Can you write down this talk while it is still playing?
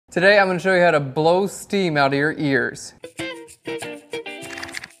Today I'm going to show you how to blow steam out of your ears.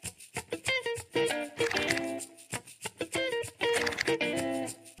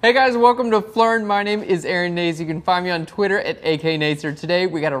 Hey guys, welcome to PHLEARN. My name is Aaron Nays. You can find me on Twitter at AKNacer. Today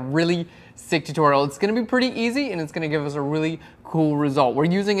we got a really sick tutorial. It's going to be pretty easy and it's going to give us a really cool result. We're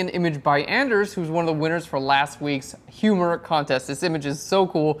using an image by Anders, who's one of the winners for last week's humor contest. This image is so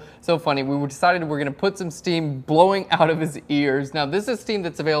cool, so funny. We decided we're going to put some steam blowing out of his ears. Now this is steam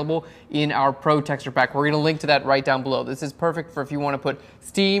that's available in our Pro texture pack. We're going to link to that right down below. This is perfect for if you want to put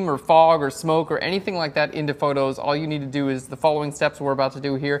steam or fog or smoke or anything like that into photos. All you need to do is the following steps we're about to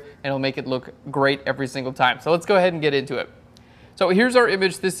do here and it'll make it look great every single time. So let's go ahead and get into it. So here's our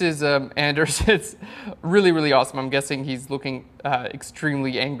image. This is Anders. It's really, really awesome. I'm guessing he's looking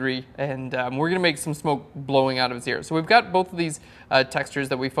extremely angry, and we're going to make some smoke blowing out of his ear. So we've got both of these textures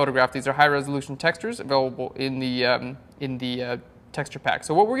that we photographed. These are high-resolution textures available in the texture pack.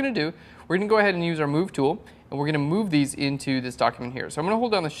 So what we're going to do, we're going to go ahead and use our Move tool, and we're going to move these into this document here. So I'm going to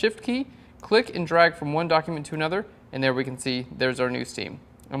hold down the Shift key, click and drag from one document to another, and there we can see there's our new steam.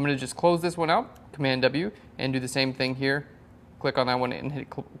 I'm going to just close this one out, Command W, and do the same thing here. Click on that one and hit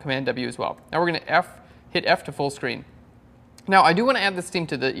Command W as well. Now we're going to hit F to full screen. Now I do want to add the steam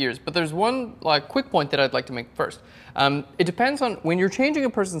to the ears, but there's one quick point that I'd like to make first. It depends on, when you're changing a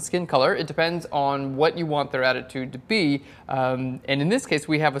person's skin color, it depends on what you want their attitude to be. And in this case,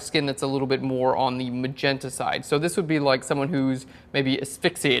 we have a skin that's a little bit more on the magenta side. So this would be like someone who's maybe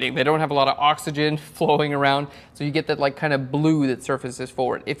asphyxiating. They don't have a lot of oxygen flowing around, so you get that like kind of blue that surfaces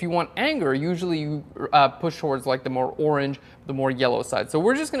forward. If you want anger, usually you push towards like the more orange, the more yellow side. So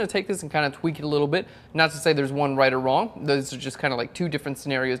we're just going to take this and kind of tweak it a little bit. Not to say there's one right or wrong. Those are just kind of like two different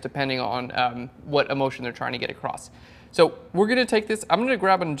scenarios depending on what emotion they're trying to get across. So we're going to take this, I'm going to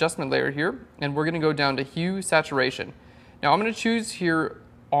grab an adjustment layer here, and we're going to go down to Hue Saturation. Now I'm going to choose here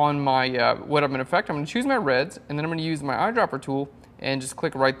on my, what I'm going to affect, I'm going to choose my reds, and then I'm going to use my eyedropper tool and just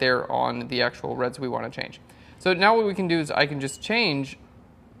click right there on the actual reds we want to change. So now what we can do is I can just change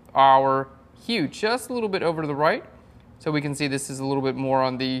our hue just a little bit over to the right. So we can see this is a little bit more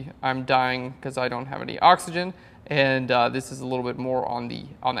on the I'm dying because I don't have any oxygen, and this is a little bit more on the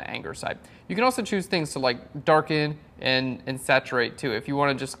anger side. You can also choose things to like darken and saturate too. If you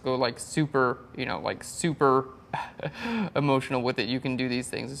want to just go like super, like super emotional with it, you can do these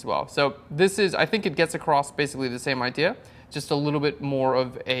things as well. So this is, I think it gets across basically the same idea, just a little bit more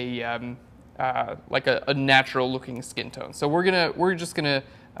of a like a natural looking skin tone. So we're just gonna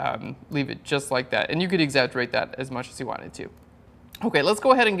leave it just like that, and you could exaggerate that as much as you wanted to. Okay, let's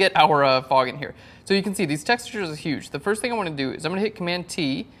go ahead and get our fog in here. So you can see these textures are huge. The first thing I want to do is I'm going to hit Command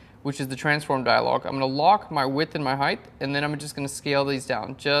T, which is the transform dialog. I'm going to lock my width and my height, and then I'm just going to scale these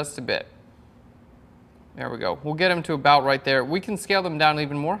down just a bit. There we go. We'll get them to about right there. We can scale them down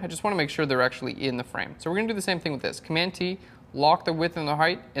even more. I just want to make sure they're actually in the frame. So we're going to do the same thing with this. Command T, lock the width and the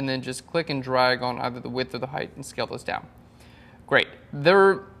height, and then just click and drag on either the width or the height and scale those down. Great.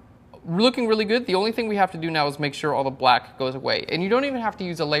 They're looking really good. The only thing we have to do now is make sure all the black goes away. And you don't even have to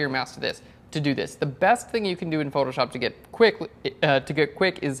use a layer mask to do this. The best thing you can do in Photoshop to get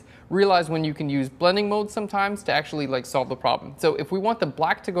quick is realize when you can use blending mode sometimes to actually like solve the problem. So if we want the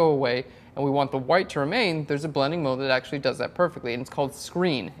black to go away and we want the white to remain, there's a blending mode that actually does that perfectly, and it's called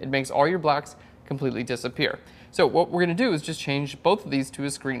Screen. It makes all your blacks completely disappear. So what we're going to do is just change both of these to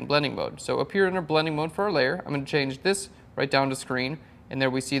a screen blending mode. So up here in our blending mode for our layer, I'm going to change this right down to screen, and there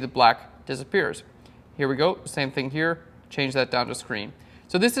we see the black disappears. Here we go, same thing here, change that down to screen.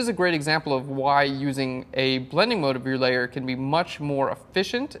 So this is a great example of why using a blending mode of your layer can be much more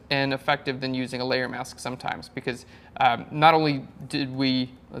efficient and effective than using a layer mask sometimes, because not only did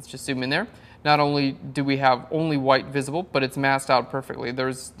we, let's just zoom in there, not only do we have only white visible, but it's masked out perfectly.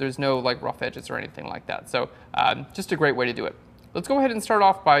 There's no like rough edges or anything like that. So just a great way to do it. Let's go ahead and start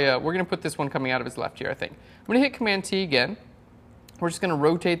off by, we're going to put this one coming out of his left here, I think. I'm going to hit Command T again. We're just going to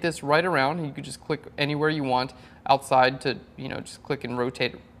rotate this right around. You could just click anywhere you want outside to, just click and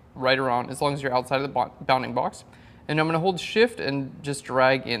rotate right around as long as you're outside of the bounding box. And I'm going to hold Shift and just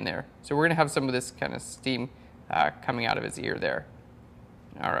drag in there. So we're going to have some of this kind of steam coming out of his ear there.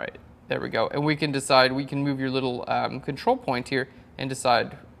 All right, there we go. And we can decide, we can move your little control point here and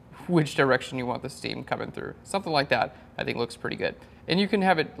decide which direction you want the steam coming through. Something like that I think looks pretty good. And you can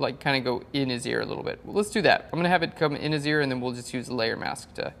have it like kind of go in his ear a little bit. Well, let's do that. I'm going to have it come in his ear, and then we'll just use the layer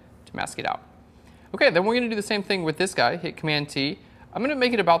mask to mask it out. Okay, then we're going to do the same thing with this guy. Hit Command T. I'm going to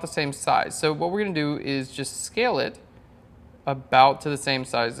make it about the same size. So what we're going to do is just scale it about to the same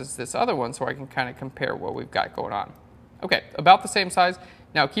size as this other one, so I can kind of compare what we've got going on. Okay, about the same size.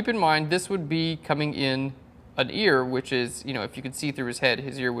 Now keep in mind this would be coming in an ear, which is, you know, if you could see through his head,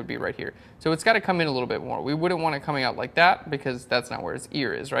 his ear would be right here. So it's got to come in a little bit more. We wouldn't want it coming out like that because that's not where his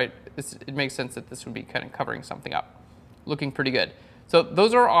ear is, right? It makes sense that this would be kind of covering something up. Looking pretty good. So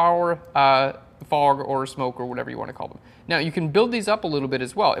those are our fog or smoke or whatever you want to call them. Now you can build these up a little bit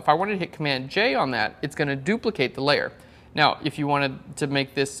as well. If I wanted to hit Command J on that, it's going to duplicate the layer. Now if you wanted to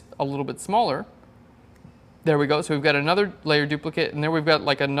make this a little bit smaller, there we go. So we've got another layer duplicate, and then we've got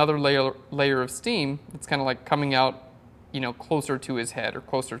like another layer of steam that's kind of like coming out, you know, closer to his head or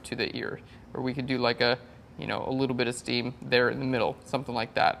closer to the ear. Or we could do like a, you know, a little bit of steam there in the middle, something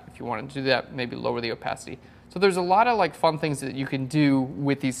like that. If you wanted to do that, maybe lower the opacity. So there's a lot of like fun things that you can do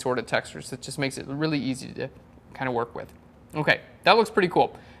with these sort of textures. It just makes it really easy to kind of work with. Okay, that looks pretty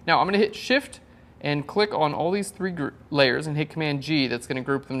cool. Now I'm going to hit Shift and click on all these three layers and hit Command G. That's going to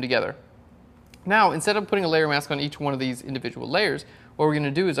group them together. Now, instead of putting a layer mask on each one of these individual layers, what we're going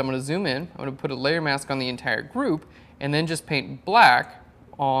to do is I'm going to zoom in, I'm going to put a layer mask on the entire group, and then just paint black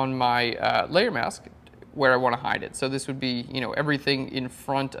on my layer mask where I want to hide it. So this would be, you know, everything in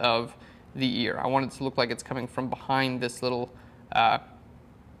front of the ear. I want it to look like it's coming from behind this little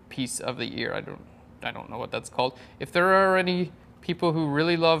piece of the ear. I don't know what that's called. If there are any people who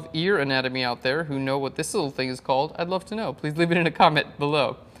really love ear anatomy out there who know what this little thing is called, I'd love to know. Please leave it in a comment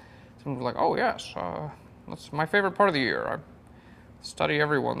below. Someone's like, oh yes, that's my favorite part of the ear. I study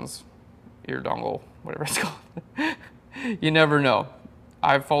everyone's ear dongle, whatever it's called. You never know.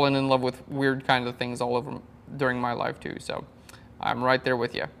 I've fallen in love with weird kind of things all over during my life too, so I'm right there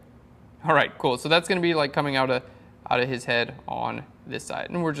with you. All right, cool. So that's going to be like coming out of his head on this side,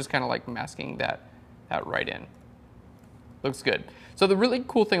 and we're just kind of like masking that right in. Looks good. So the really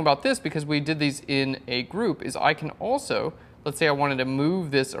cool thing about this, because we did these in a group, is I can also, let's say I wanted to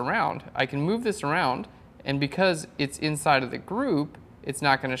move this around. I can move this around, and because it's inside of the group, it's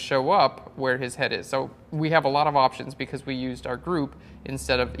not going to show up where his head is. So we have a lot of options because we used our group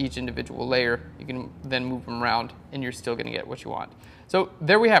instead of each individual layer. You can then move them around, and you're still going to get what you want. So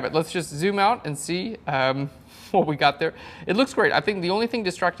there we have it. Let's just zoom out and see what we got there. It looks great. I think the only thing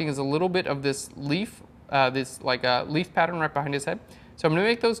distracting is a little bit of this leaf, this like leaf pattern right behind his head. So I'm going to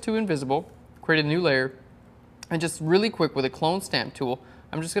make those two invisible, create a new layer, and just really quick with a clone stamp tool,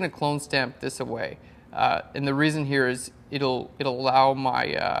 I'm just going to clone stamp this away. And the reason here is it'll allow my,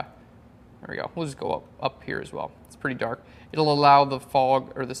 there we go, we'll just go up here as well. It's pretty dark. It'll allow the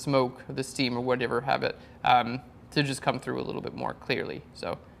fog or the smoke or the steam or whatever have it to just come through a little bit more clearly.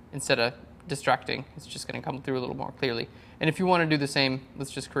 So instead of distracting, it's just going to come through a little more clearly. And if you want to do the same,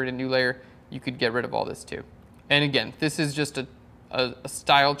 let's just create a new layer. You could get rid of all this too. And again, this is just a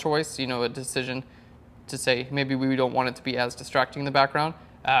style choice, you know, a decision to say maybe we don't want it to be as distracting in the background.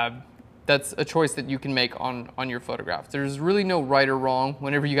 That's a choice that you can make on your photographs. There's really no right or wrong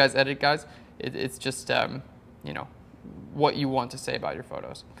whenever you guys edit, guys. It's just you know, what you want to say about your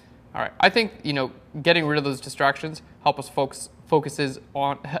photos. All right, I think, you know, getting rid of those distractions helps us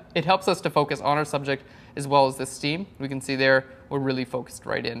it helps us to focus on our subject as well as the steam. We can see there we're really focused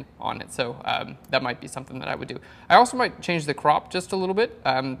right in on it. So that might be something that I would do. I also might change the crop just a little bit.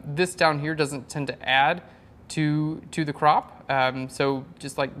 This down here doesn't tend to add to the crop. So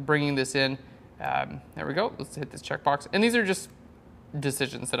just like bringing this in, there we go. Let's hit this checkbox. And these are just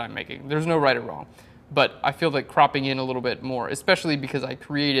decisions that I'm making. There's no right or wrong. But I feel like cropping in a little bit more, especially because I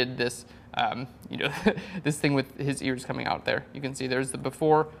created this, you know, this thing with his ears coming out there. You can see there's the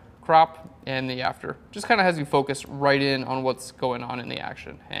before crop and the after. Just kind of has you focus right in on what's going on in the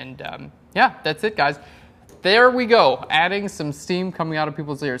action. And yeah, that's it, guys. There we go, adding some steam coming out of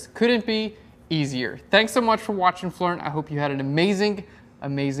people's ears. Couldn't be easier. Thanks so much for watching PHLEARN. I hope you had an amazing,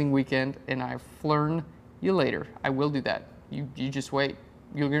 amazing weekend, and I PHLEARN you later. I will do that. You just wait.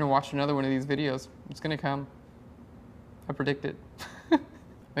 You're going to watch another one of these videos. It's going to come. I predict it.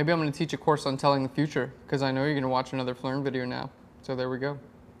 Maybe I'm going to teach a course on telling the future, because I know you're going to watch another PHLEARN video now. So there we go.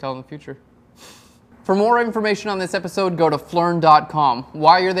 Telling the future. For more information on this episode, go to PHLEARN.com.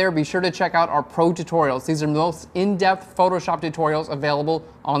 While you're there, be sure to check out our pro tutorials. These are the most in-depth Photoshop tutorials available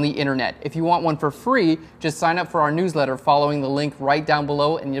on the internet. If you want one for free, just sign up for our newsletter following the link right down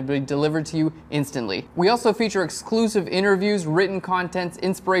below, and it'll be delivered to you instantly. We also feature exclusive interviews, written contents,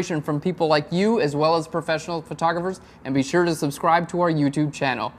 inspiration from people like you, as well as professional photographers, and be sure to subscribe to our YouTube channel.